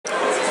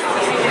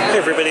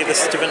everybody,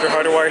 this is Devendra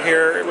Hardawar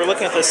here. We're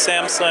looking at the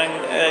Samsung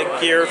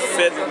Gear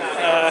Fit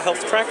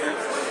health tracker.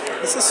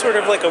 This is sort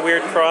of like a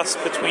weird cross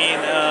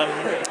between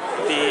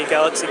the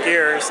Galaxy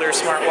Gears, their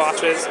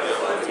smartwatches,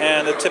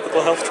 and a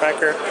typical health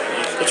tracker.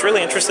 What's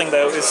really interesting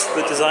though is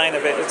the design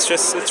of it.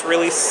 It's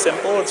really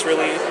simple, it's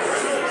really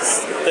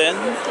thin,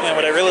 and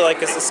what I really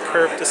like is this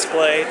curved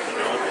display.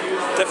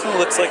 Definitely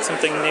looks like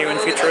something new and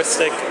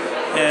futuristic,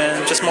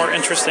 and just more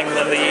interesting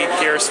than the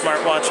Gear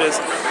smartwatches.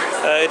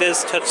 It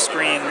is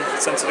touchscreen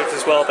sensitive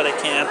as well, but I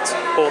can't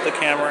hold the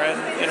camera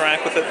and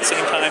interact with it at the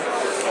same time.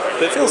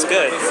 But it feels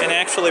good, and it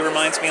actually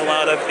reminds me a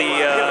lot of the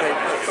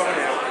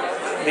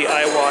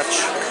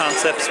iWatch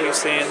concepts we've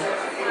seen.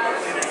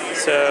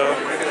 So,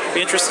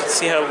 be interested to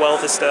see how well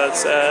this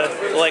does.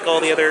 Like all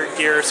the other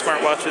Gear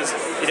smartwatches,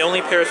 it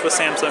only pairs with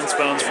Samsung's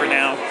phones for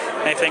now,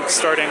 and I think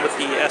starting with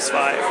the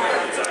S5.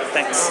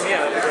 Thanks.